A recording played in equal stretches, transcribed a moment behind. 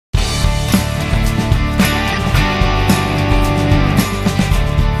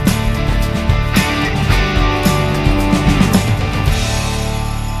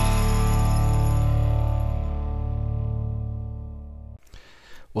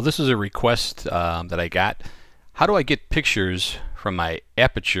Well, this is a request that I got. How do I get pictures from my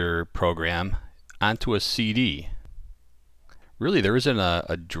Aperature program onto a CD? Really, there isn't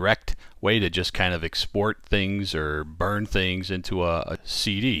a direct way to just kind of export things or burn things into a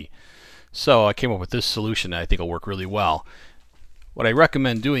CD. So I came up with this solution that I think will work really well. What I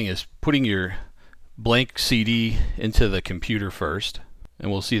recommend doing is putting your blank CD into the computer first,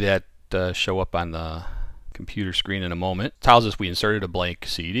 and we'll see that show up on the computer screen in a moment. It tells us we inserted a blank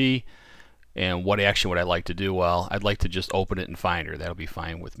CD, and what action would I like to do? Well, I'd like to just open it in Finder. That'll be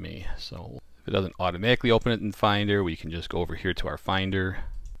fine with me. So if it doesn't automatically open it in Finder, we can just go over here to our Finder.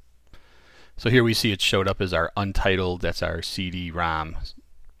 So here we see it showed up as our untitled, that's our CD-ROM.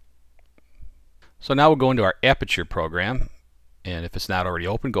 So now we'll go into our Aperature program, and if it's not already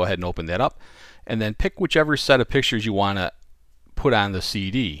open, go ahead and open that up, and then pick whichever set of pictures you want to put on the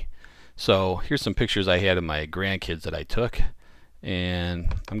CD. So here's some pictures I had of my grandkids that I took,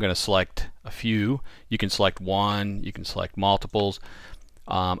 and I'm going to select a few. You can select one, you can select multiples.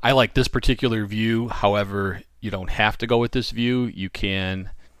 I like this particular view. However, you don't have to go with this view. You can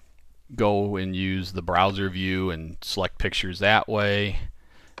go and use the browser view and select pictures that way.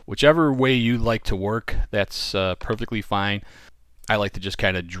 Whichever way you like to work, that's perfectly fine. I like to just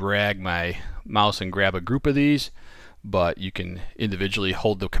kind of drag my mouse and grab a group of these, but you can individually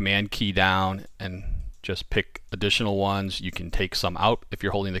hold the command key down and just pick additional ones. You can take some out if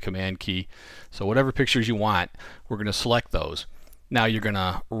you're holding the command key. So whatever pictures you want, we're going to select those. Now you're going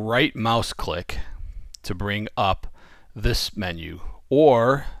to right mouse click to bring up this menu,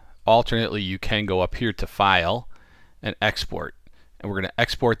 or alternately you can go up here to File and Export, and we're going to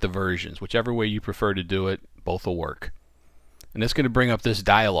export the versions. Whichever way you prefer to do it, both will work. And it's going to bring up this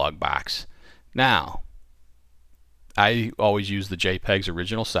dialog box. Now I always use the JPEG's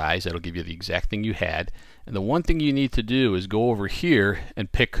original size. That'll give you the exact thing you had. And the one thing you need to do is go over here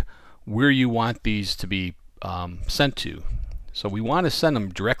and pick where you want these to be sent to. So we want to send them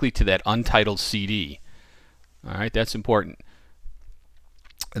directly to that untitled CD. Alright, that's important.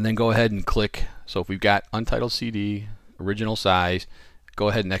 And then go ahead and click. So if we've got untitled CD, original size, go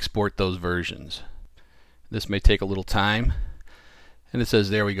ahead and export those versions. This may take a little time. And it says,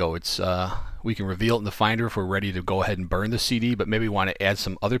 there we go. It's we can reveal it in the Finder if we're ready to go ahead and burn the CD, but maybe we want to add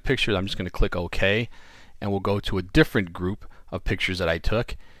some other pictures. I'm just going to click OK, and we'll go to a different group of pictures that I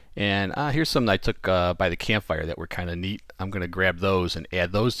took. And here's some that I took by the campfire that were kind of neat. I'm going to grab those and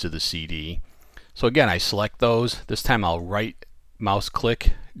add those to the CD. So again, I select those. This time I'll right mouse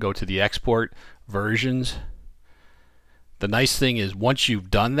click, go to the export versions. The nice thing is once you've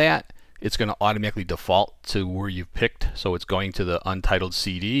done that, it's going to automatically default to where you've picked. So it's going to the untitled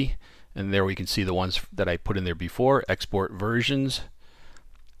CD, and there we can see the ones that I put in there before. Export versions.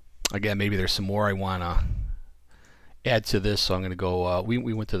 Again, maybe there's some more I want to add to this, so I'm going to go we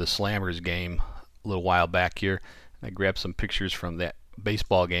went to the Slammers game a little while back here, and I grabbed some pictures from that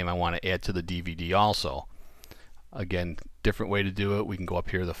baseball game I want to add to the DVD also. Again, different way to do it. We can go up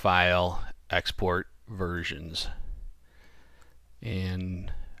here to the File, Export Versions,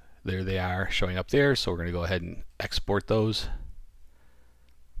 and there they are showing up there. So we're going to go ahead and export those.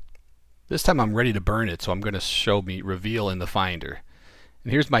 This time I'm ready to burn it, so I'm going to show me reveal in the Finder.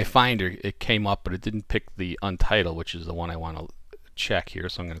 And here's my Finder. It came up, but it didn't pick the untitled, which is the one I want to check here.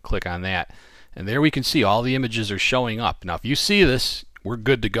 So I'm going to click on that. And there we can see all the images are showing up. Now if you see this, we're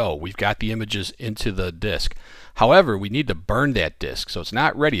good to go. We've got the images into the disk. However, we need to burn that disk, so it's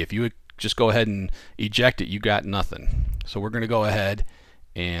not ready. If you just go ahead and eject it, you got nothing. So we're going to go ahead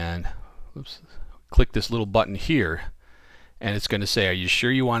and click this little button here, and it's going to say, are you sure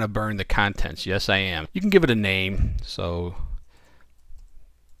you want to burn the contents? Yes, I am. You can give it a name. So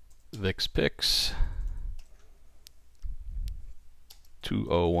VixPix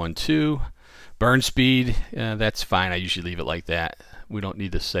 2012. Burn speed, that's fine. I usually leave it like that. We don't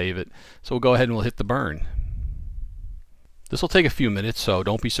need to save it. So we'll go ahead and we'll hit the burn. This will take a few minutes, so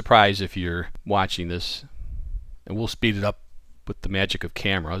don't be surprised if you're watching this. And we'll speed it up with the magic of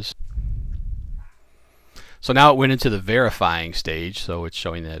cameras. So now it went into the verifying stage, so it's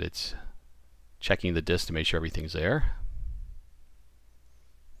showing that it's checking the disk to make sure everything's there.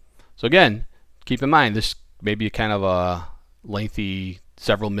 So again, keep in mind this may be kind of a lengthy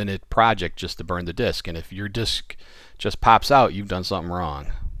several minute project just to burn the disk, and if your disk just pops out, you've done something wrong.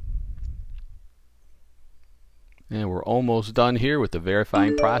 And we're almost done here with the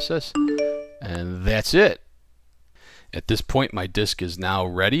verifying process, and that's it. At this point my disk is now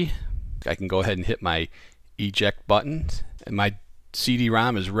ready. I can go ahead and hit my eject button, and my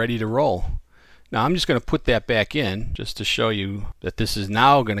CD-ROM is ready to roll. Now I'm just going to put that back in just to show you that this is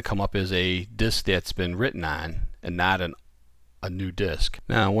now going to come up as a disk that's been written on and not an a new disk.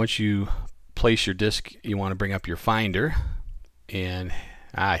 Now once you place your disk, you want to bring up your Finder, and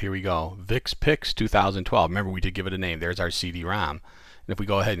here we go, VIX Pics 2012. Remember, we did give it a name. There's our CD-ROM. And if we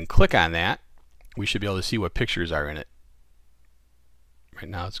go ahead and click on that, we should be able to see what pictures are in it. Right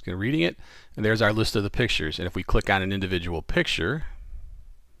now it's reading it, and there's our list of the pictures. And if we click on an individual picture,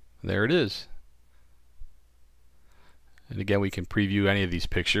 there it is. And again, we can preview any of these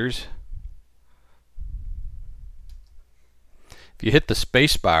pictures. If you hit the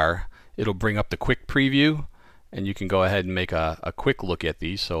space bar, it'll bring up the quick preview, and you can go ahead and make a quick look at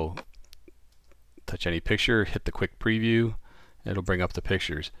these. So touch any picture, hit the quick preview, and it'll bring up the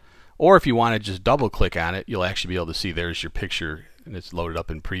pictures. Or if you want to just double click on it, you'll actually be able to see there's your picture, and it's loaded up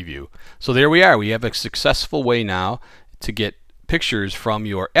in preview. So there we are. We have a successful way now to get pictures from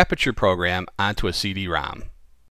your Aperature program onto a CD-ROM.